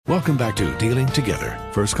Welcome back to Dealing Together.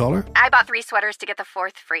 First caller? I bought 3 sweaters to get the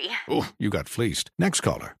 4th free. Oh, you got fleeced. Next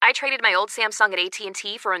caller? I traded my old Samsung at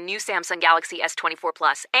AT&T for a new Samsung Galaxy S24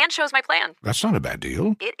 Plus and chose my plan. That's not a bad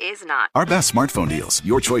deal. It is not. Our best smartphone deals.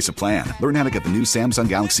 Your choice of plan. Learn how to get the new Samsung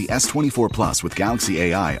Galaxy S24 Plus with Galaxy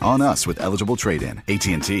AI on us with eligible trade-in.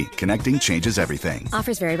 AT&T. Connecting changes everything.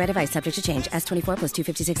 Offers vary by device. Subject to change. S24 plus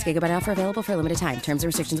 256 gigabyte offer available for a limited time. Terms and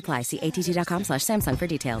restrictions apply. See att.com/Samsung for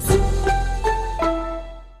details.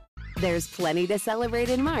 There's plenty to celebrate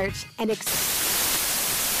in March and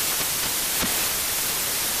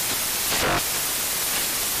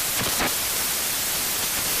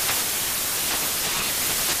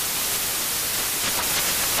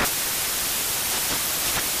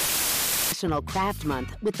National Craft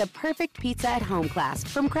Month with the perfect pizza at home class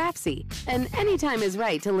from Craftsy. And anytime is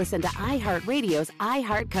right to listen to iHeartRadio's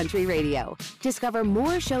iHeartCountry Radio. Discover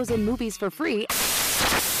more shows and movies for free.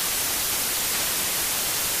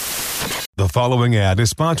 The following ad is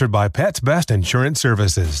sponsored by Pets Best Insurance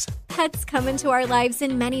Services. Pets come into our lives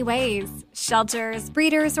in many ways. Shelters,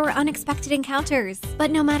 breeders, or unexpected encounters. But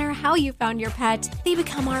no matter how you found your pet, they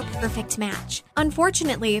become our perfect match.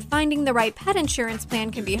 Unfortunately, finding the right pet insurance plan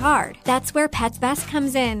can be hard. That's where Pets Best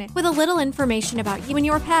comes in. With a little information about you and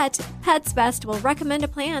your pet, Pets Best will recommend a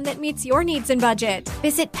plan that meets your needs and budget.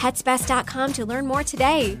 Visit PetsBest.com to learn more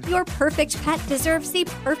today. Your perfect pet deserves the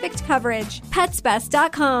perfect coverage.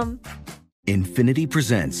 PetsBest.com. Infiniti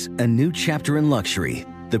presents a new chapter in luxury,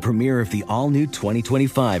 the premiere of the all-new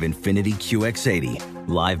 2025 Infiniti QX80,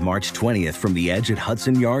 live March 20th from the Edge at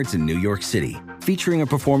Hudson Yards in New York City, featuring a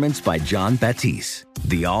performance by John Batiste.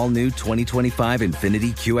 The all-new 2025 Infiniti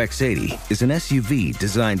QX80 is an SUV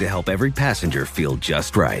designed to help every passenger feel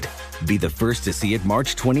just right. Be the first to see it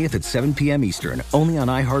March 20th at 7 p.m. Eastern, only on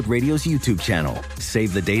iHeartRadio's YouTube channel.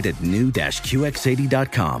 Save the date at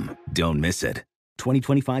new-QX80.com. Don't miss it.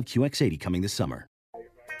 2025 QX80 coming this summer.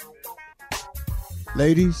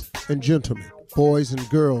 Ladies and gentlemen, boys and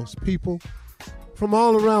girls, people from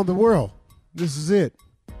all around the world, this is it.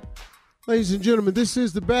 Ladies and gentlemen, this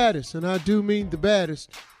is the baddest, and I do mean the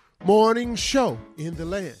baddest, morning show in the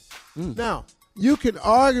land. Now, you can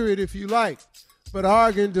argue it if you like, but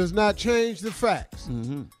arguing does not change the facts.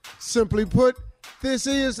 Simply put, this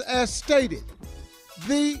is, as stated,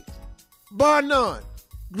 the bar none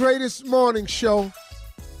greatest morning show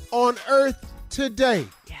on earth today.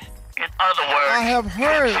 Yes. In other words, I have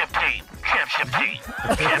heard. Championship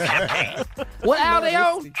team. What are they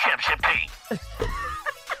on? Championship team.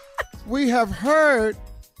 We have heard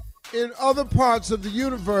in other parts of the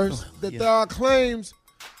universe that there are claims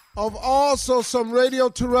of also some radio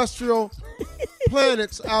terrestrial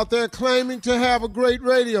planets out there claiming to have a great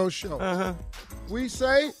radio show. We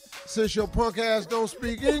say, since your punk ass don't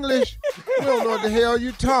speak English, we don't know what the hell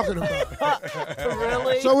you talking about.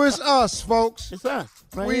 Really? So it's us, folks. It's us.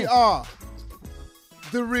 Right We here. are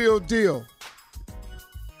the real deal.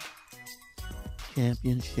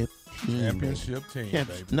 Championship team. Championship team,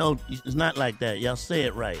 baby. No, it's not like that. Y'all say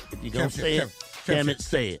it right. If you're going to say it, damn it,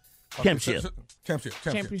 say it. Championship.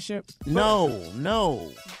 Championship.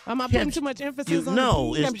 No. Am I putting too much emphasis on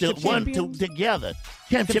no, the it's the one two together.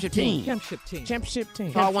 Championship team. Championship team.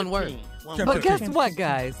 It's all one word. But guess what,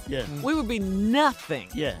 guys? Yeah. We would be nothing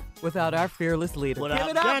without our fearless leader. Give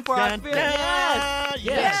it up for our fearless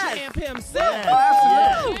Yes. Champ himself.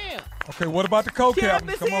 Yes. Okay, what about the co-captain?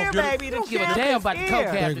 Champ is Come on, here, get baby. it. The Don't give a champ damn is about the here.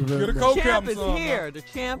 co-captain. Get a The co-captain. champ is son. here. The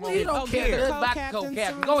champ We is don't here. care About the co-captain,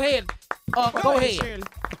 co-captain. son. Go ahead. Go ahead. Shirley.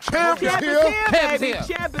 Champ is Champ is here. here, Champ is baby. here.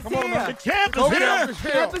 Champ is Come on now. here. Champ is Co-captain.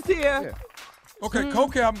 here. Champ is here. Okay,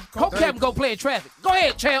 co-captain. Co-captain go play in traffic. Go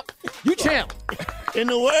ahead, champ. You champ. In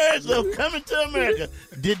the words of Coming to America,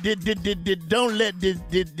 don't let this.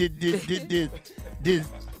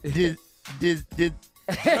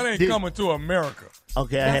 That ain't coming to America.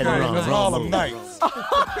 Okay, I had it wrong. That's Harlem Nights.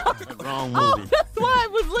 Wrong movie. That's why I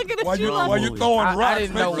was looking at Why you. you throwing rocks? I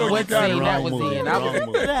didn't know Make sure what you got it scene right. that was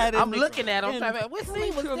in. I'm looking at him. What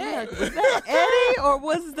scene was that? Was that Eddie or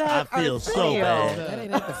was that I feel so Arsenio? bad. That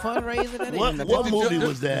ain't at the fundraiser. That ain't in the What movie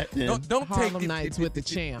was that? then? Don't take Harlem Nights with the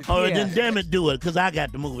champ. Oh, then damn it, do it, because I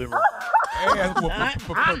got the movie wrong.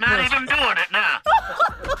 I'm not even doing it now.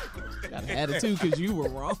 Got an attitude because you were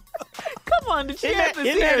wrong. Come on, the champ is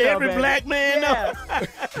Isn't here. that though, every baby. black man? Yeah.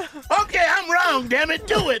 Okay, I'm wrong, damn it,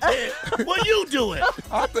 do it then. Well, you do it.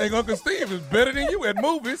 I think Uncle Steve is better than you at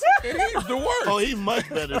movies, and he's the worst. Oh, he's much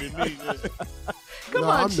better than me. Come No,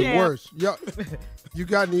 on, I'm champ. the worst. You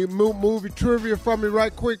got any movie trivia for me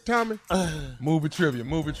right quick, Tommy? Movie trivia.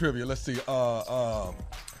 Let's see.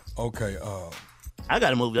 Okay. I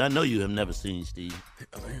got a movie I know you have never seen, Steve.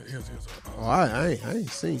 Here's Oh, I ain't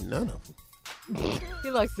seen none of them.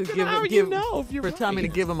 He likes to give How it. you know if you're for Tommy to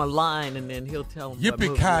right? give him a line, and then he'll tell him. what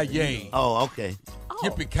movie Yippee-ki-yay. Oh, okay.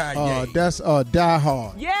 Yippee-ki-yay. That's Die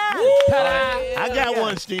Hard. Yeah. I got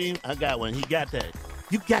one, Steve. I got one. He got that.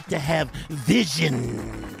 You got to have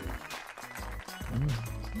vision.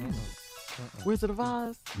 Wizard of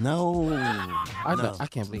Oz. No. I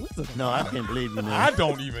can't believe it. No, I can't believe you, man. I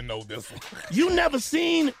don't even know this one. You never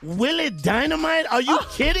seen Willie Dynamite? Are you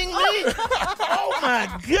kidding me? Oh, my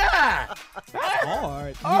God.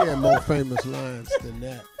 Hard. He had more famous lines than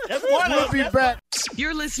that. That's one We'll of be them. back.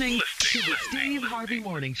 You're listening to the Steve Harvey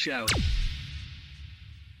Morning Show.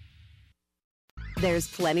 There's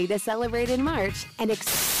plenty to celebrate in March and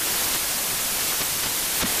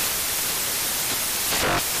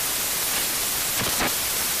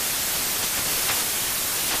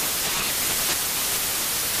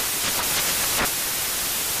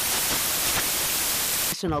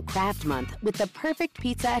National Craft Month with the perfect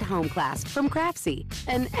pizza at home class from Craftsy.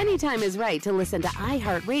 And anytime is right to listen to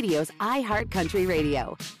iHeartRadio's iHeart Country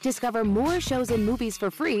Radio. Discover more shows and movies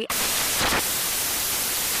for free.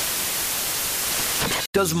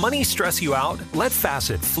 Does money stress you out? Let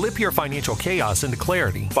Facet flip your financial chaos into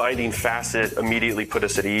clarity. Finding Facet immediately put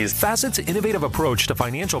us at ease. Facet's innovative approach to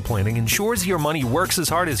financial planning ensures your money works as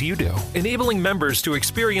hard as you do, enabling members to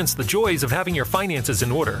experience the joys of having your finances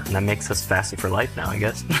in order. And that makes us Facet for life now, I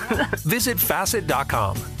guess. Visit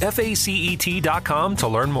Facet.com, FACET.com to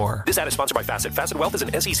learn more. This ad is sponsored by Facet. Facet Wealth is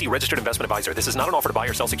an SEC registered investment advisor. This is not an offer to buy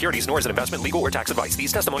or sell securities, nor is it investment, legal, or tax advice.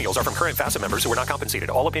 These testimonials are from current Facet members who are not compensated.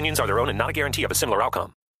 All opinions are their own and not a guarantee of a similar outcome.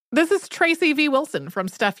 This is Tracy V. Wilson from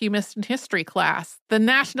Stuff You Missed in History class. The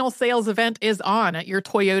national sales event is on at your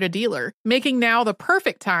Toyota dealer, making now the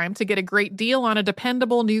perfect time to get a great deal on a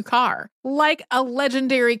dependable new car. Like a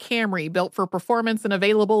legendary Camry built for performance and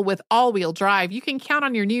available with all-wheel drive, you can count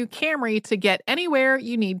on your new Camry to get anywhere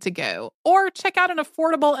you need to go. Or check out an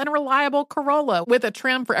affordable and reliable Corolla with a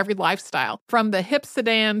trim for every lifestyle. From the hip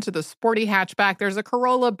sedan to the sporty hatchback, there's a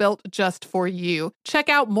Corolla built just for you. Check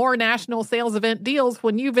out more national sales event deals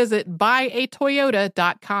when you visit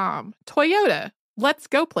buyatoyota.com. Toyota, let's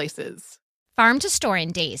go places. Farm to store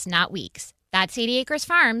in days, not weeks. That's 80 Acres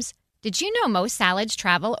Farms. Did you know most salads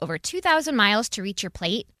travel over 2,000 miles to reach your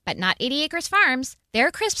plate? But not 80 Acres Farms. Their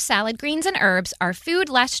crisp salad greens and herbs are food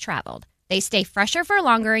less traveled. They stay fresher for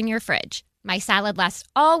longer in your fridge. My salad lasts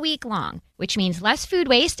all week long, which means less food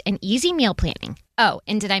waste and easy meal planning. Oh,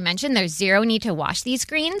 and did I mention there's zero need to wash these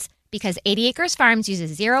greens? Because 80 Acres Farms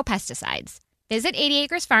uses zero pesticides. Visit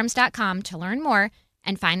 80acresfarms.com to learn more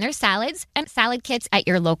and find their salads and salad kits at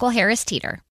your local Harris Teeter.